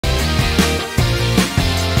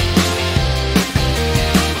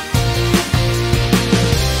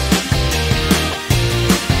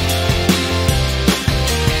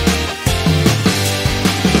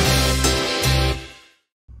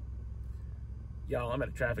Y'all, I'm at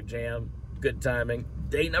a traffic jam. Good timing.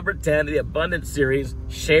 Day number 10 of the Abundance Series,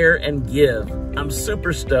 Share and Give. I'm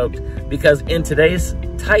super stoked because in today's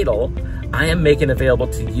title, I am making available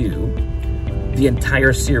to you the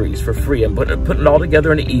entire series for free. I'm putting it all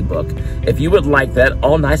together in an ebook. If you would like that,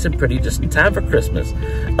 all nice and pretty, just in time for Christmas,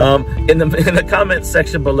 in the comments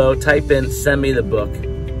section below, type in "send me the book"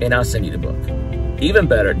 and I'll send you the book. Even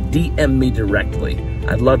better, DM me directly.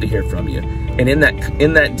 I'd love to hear from you. And in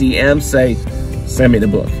that DM, say, "Send me the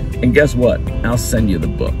book." And guess what? I'll send you the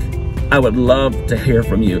book. I would love to hear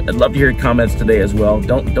from you. I'd love to hear your comments today as well.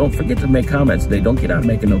 Don't forget to make comments today. Don't get out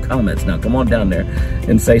making no comments. Now come on down there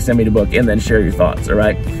and say, "Send me the book," and then share your thoughts, all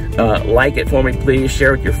right? Like it for me, please.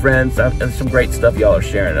 Share with your friends. There's some great stuff y'all are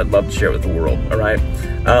sharing. I'd love to share it with the world, all right?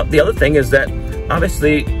 The other thing is that,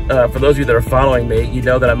 obviously, for those of you that are following me, you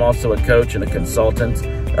know that I'm also a coach and a consultant,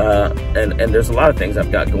 and there's a lot of things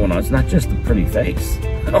I've got going on. It's not just the pretty face.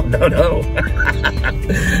 Oh, no.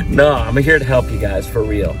 No, I'm here to help you guys, for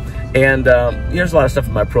real. And there's a lot of stuff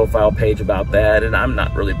on my profile page about that, and I'm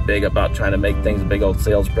not really big about trying to make things a big old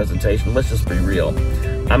sales presentation. Let's just be real.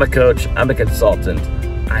 I'm a coach, I'm a consultant.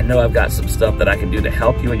 I know I've got some stuff that I can do to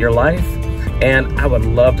help you in your life, and I would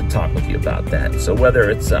love to talk with you about that. So whether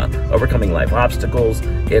it's overcoming life obstacles,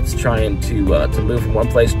 it's trying to move from one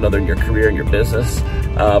place to another in your career and your business,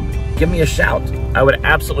 give me a shout. I would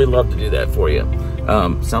absolutely love to do that for you.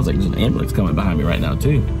 Sounds like there's an ambulance coming behind me right now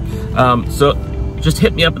too. So just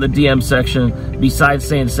hit me up in the DM section. Besides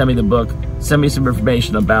saying "send me the book," send me some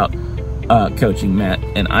information about coaching Matt,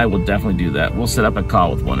 and I will definitely do that. We'll set up a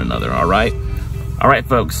call with one another, all right? All right,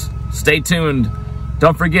 folks, stay tuned.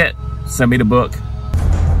 Don't forget, send me the book.